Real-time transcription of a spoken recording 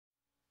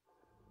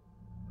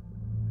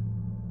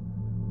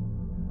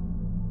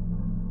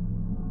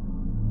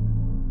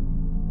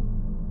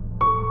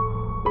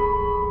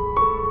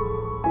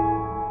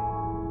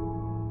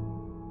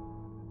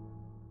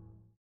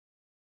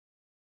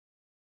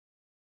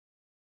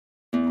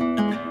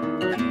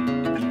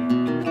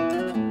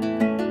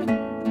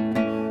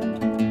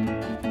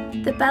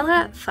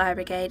Ballarat Fire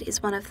Brigade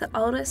is one of the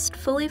oldest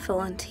fully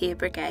volunteer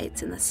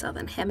brigades in the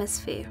Southern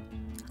Hemisphere.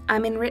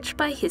 I'm enriched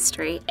by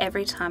history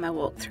every time I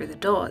walk through the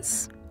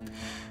doors,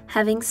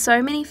 having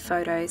so many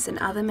photos and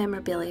other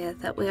memorabilia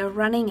that we are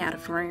running out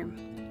of room.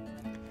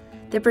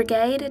 The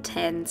brigade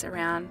attends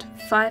around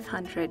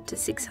 500 to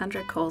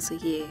 600 calls a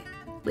year,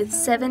 with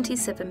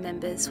 77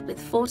 members, with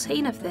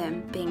 14 of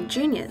them being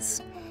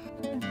juniors.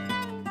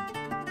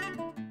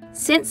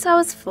 Since I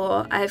was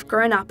 4, I have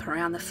grown up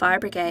around the fire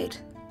brigade.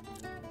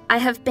 I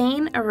have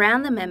been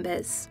around the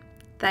members.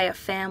 They are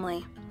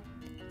family.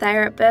 They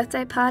are at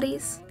birthday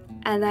parties,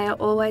 and they are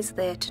always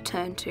there to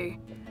turn to.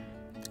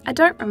 I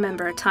don't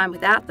remember a time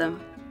without them.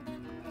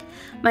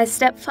 My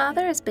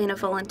stepfather has been a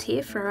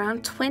volunteer for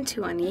around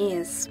 21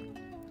 years.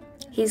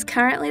 He's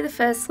currently the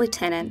First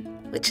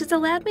Lieutenant, which has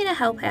allowed me to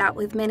help out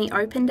with many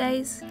open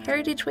days,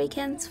 heritage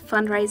weekends,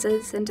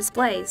 fundraisers and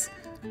displays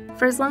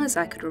for as long as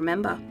I could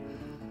remember.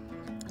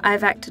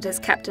 I've acted as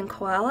Captain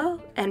Koala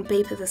and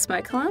Beeper the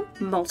Smoke Alarm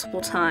multiple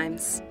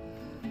times.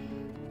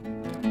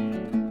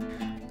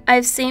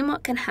 I've seen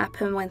what can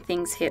happen when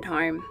things hit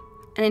home.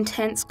 An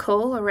intense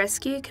call or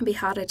rescue can be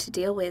harder to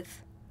deal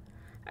with.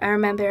 I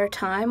remember a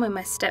time when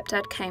my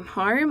stepdad came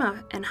home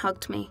and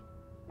hugged me,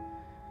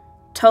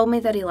 told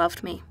me that he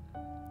loved me.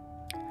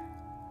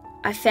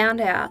 I found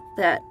out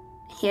that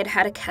he had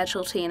had a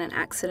casualty in an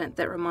accident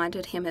that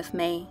reminded him of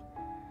me.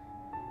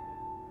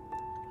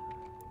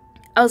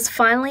 I was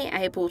finally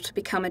able to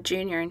become a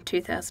junior in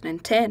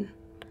 2010.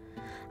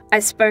 I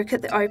spoke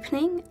at the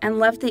opening and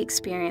loved the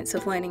experience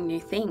of learning new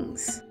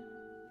things.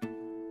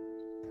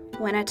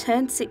 When I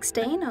turned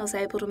 16, I was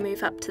able to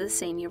move up to the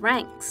senior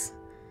ranks.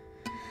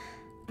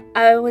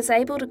 I was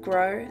able to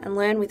grow and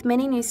learn with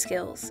many new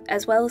skills,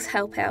 as well as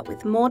help out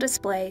with more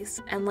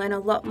displays and learn a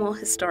lot more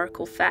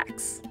historical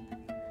facts.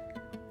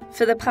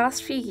 For the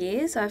past few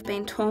years, I've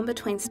been torn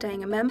between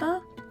staying a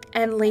member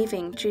and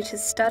leaving due to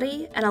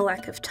study and a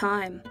lack of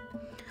time.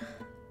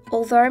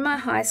 Although my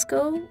high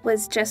school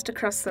was just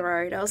across the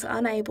road, I was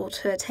unable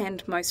to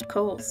attend most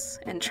calls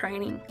and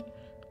training.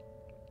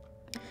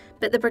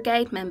 But the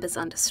brigade members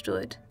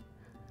understood.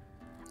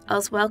 I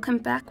was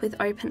welcomed back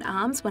with open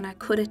arms when I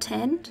could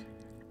attend.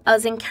 I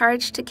was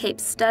encouraged to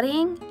keep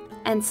studying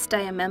and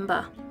stay a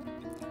member.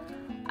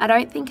 I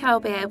don't think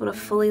I'll be able to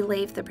fully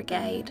leave the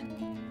brigade.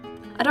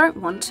 I don't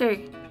want to.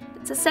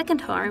 It's a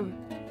second home.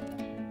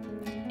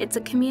 It's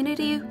a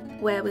community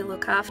where we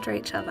look after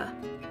each other.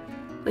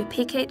 We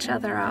pick each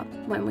other up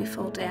when we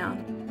fall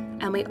down,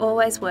 and we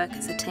always work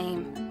as a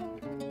team.